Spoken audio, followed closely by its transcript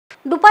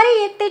दुपारी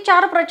 1 ते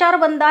 4 प्रचार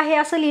बंद आहे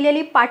असं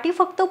लिहिलेली पाटी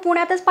फक्त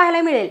पुण्यातच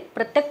पाहायला मिळेल।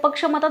 प्रत्येक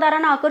पक्ष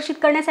मतदारांना आकर्षित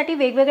करण्यासाठी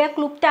वेगवेगळ्या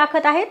क्लुप्त्या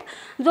आखत आहेत,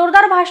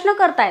 जोरदार भाषणं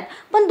करतायत,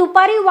 पण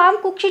दुपारी वाम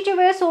कुक्षीची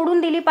वेळ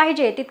सोडून दिली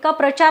पाहिजे तितका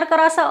प्रचार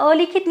करा असा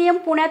अलिखित नियम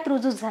पुण्यात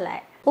रुजू झाला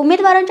आहे।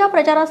 उमेदवारांच्या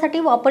प्रचारासाठी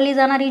वापरली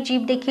जाणारी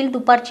जीप देखील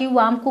दुपारची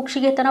वाम कुक्षी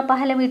घेताना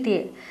पाहायला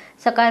मिळते।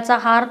 सकाळचा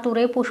हार,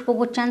 तुरे,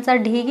 पुष्पगुच्छांचा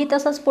ढीगही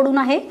तसंच पडून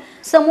आहे।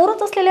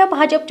 समोरच असलेल्या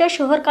भाजपच्या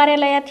शहर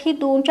कार्यालयातही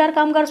 2-4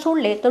 कामगार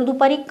सोडले तर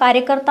दुपारी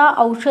कार्यकर्ता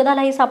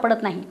औषधालाही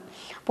सापडत नाही।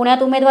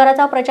 पुण्यात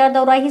उमेदवाराचा प्रचार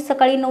दौराही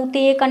सकाळी 9 ते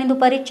 1 आणि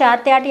दुपारी 4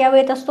 ते 8 या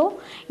वेळेत असतो।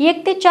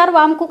 1 ते 4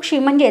 वामकुक्षी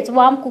म्हणजेच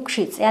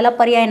वामकुक्षीच, याला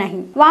पर्याय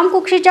नाही।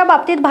 वामकुक्षीच्या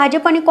बाबतीत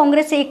भाजप आणि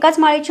काँग्रेस एकाच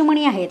माळेची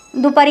मणी आहेत।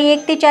 दुपारी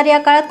 1 ते 4 या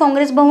काळात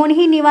काँग्रेस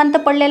भवनही निवांत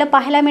पडलेलं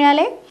पाहायला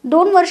मिळाले।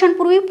 2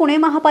 वर्षांपूर्वी पुणे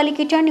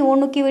महापालिकेच्या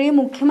निवडणुकीवेळी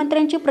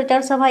मुख्यमंत्र्यांची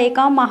प्रचार सभा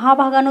एका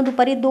महाभागानं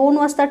दुपारी 2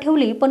 वाजता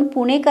ठेवली, पण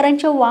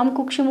पुणेकरांच्या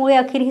वामकुक्षीमुळे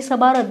अखेर ही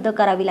सभा रद्द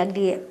करावी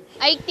लागली आहे।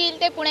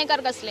 ऐकतील ते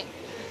पुणेकर कसले,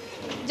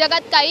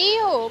 जगात काहीही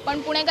हो पण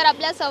पुणेकर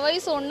आपल्या सवयी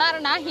सोडणार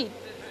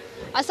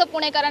नाहीत असं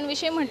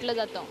पुणेकरांविषयी म्हटलं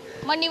जातं।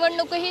 मग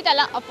निवडणूकही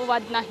त्याला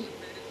अपवाद नाही।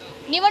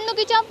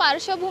 निवडणुकीच्या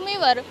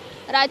पार्श्वभूमीवर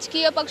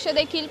राजकीय पक्ष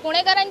देखील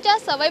पुणेकरांच्या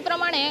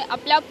सवयीप्रमाणे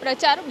आपला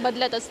प्रचार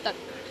बदलत असतात।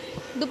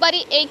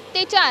 दुपारी 1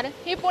 ते 4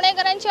 ही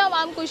पुणेकरांच्या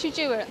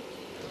वामकुक्षीची वेळ।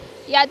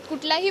 यात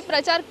कुठलाही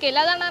प्रचार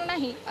केला जाणार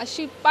नाही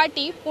अशी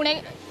पाटी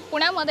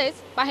पुण्यामध्येच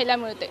पाहायला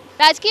मिळते।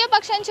 राजकीय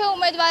पक्षांचे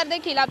उमेदवार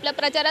देखील आपल्या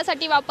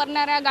प्रचारासाठी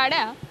वापरणाऱ्या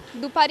गाड्या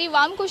दुपारी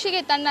वामकुक्षी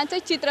घेतानाचे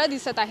चित्र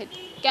दिसत आहेत।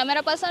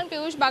 कॅमेरा पर्सन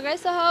पियुष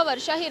बागळेसह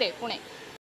वर्षा हिरे, पुणे।